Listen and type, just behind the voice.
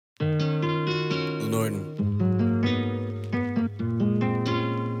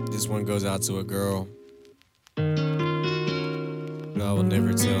one goes out to a girl. No, I will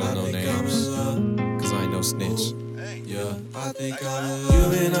never tell no names, cause I ain't no snitch. Yeah, I think I'm in love.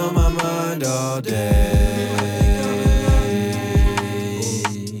 You've been on my mind all day.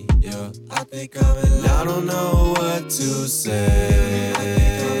 Yeah, I think I'm in love. I don't know what to say.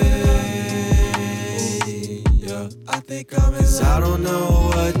 Yeah, I think I'm in love. Cause I don't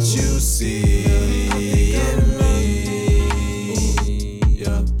know what you see in me.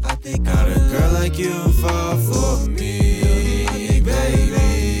 Yeah, I think how a girl like you fall for me, baby.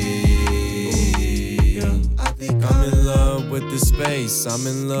 Yeah, I think I'm in love with this space. I'm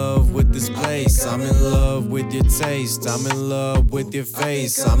in love with this place. I'm in love with your taste. I'm in love with your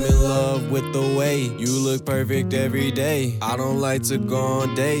face. I'm in love with the way you look perfect every day. I don't like to go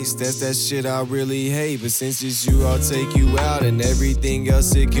on dates. That's that shit I really hate. But since it's you, I'll take you out, and everything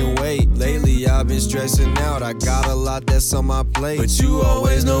else it can wait. Lately I've been stressing out. I got a lot that's on my plate, but you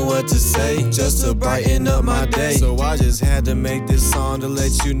always know what to say, just to brighten up my day. So I just had to make this song to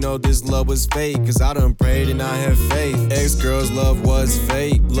let you know this love was fake. Cause I done prayed and I have faith. Ex-girl's love was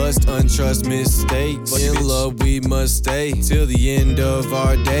fake. Lust, untrust, mistakes. In love we must stay till the end of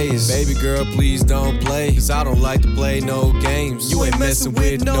our days. Baby girl, please don't play, cause I don't like to play no games. You ain't messing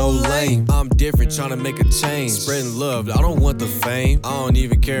with no lame. I'm different, trying to make a change. Spreading love, I don't want the fame. I don't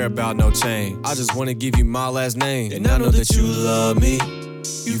even care about no chain. I just wanna give you my last name. And I know that you love me,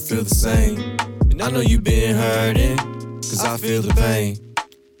 you feel the same. And I know you been hurting, cause I feel the pain.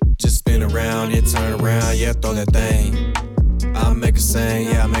 Just spin around and turn around, yeah, throw that thing. I make her sing,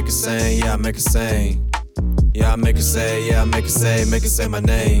 yeah, I make her sing, yeah, I make her sing. Yeah, I make her say, yeah, I make her say my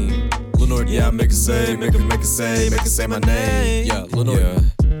name. Nortn, yeah, I make her say, make her say my name. Yeah, Nortn, yeah.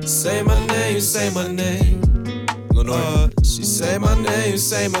 Say my name, Nortn. She say my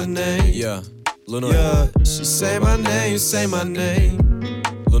name, yeah, Nortn. Yeah, she say my name,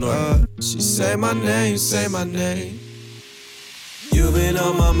 Nortn. She say my name. You've been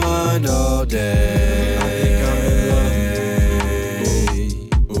on my mind all day.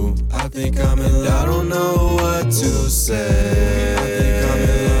 I think I'm in love. I don't know what to say.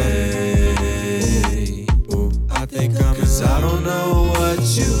 I think I'm in love. Cause I don't know what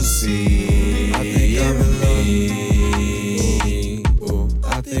you see in me.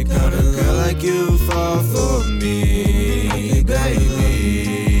 I think I'm in love. Girl like you fall for me, baby.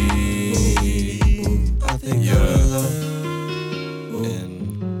 I think I'm in love.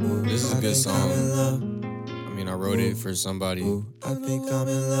 And this is a good song. I mean, I wrote it for somebody. I think I'm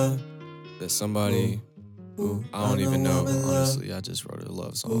in love. That somebody, I don't even know, honestly. I just wrote a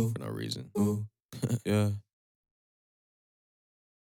love song for no reason. Yeah.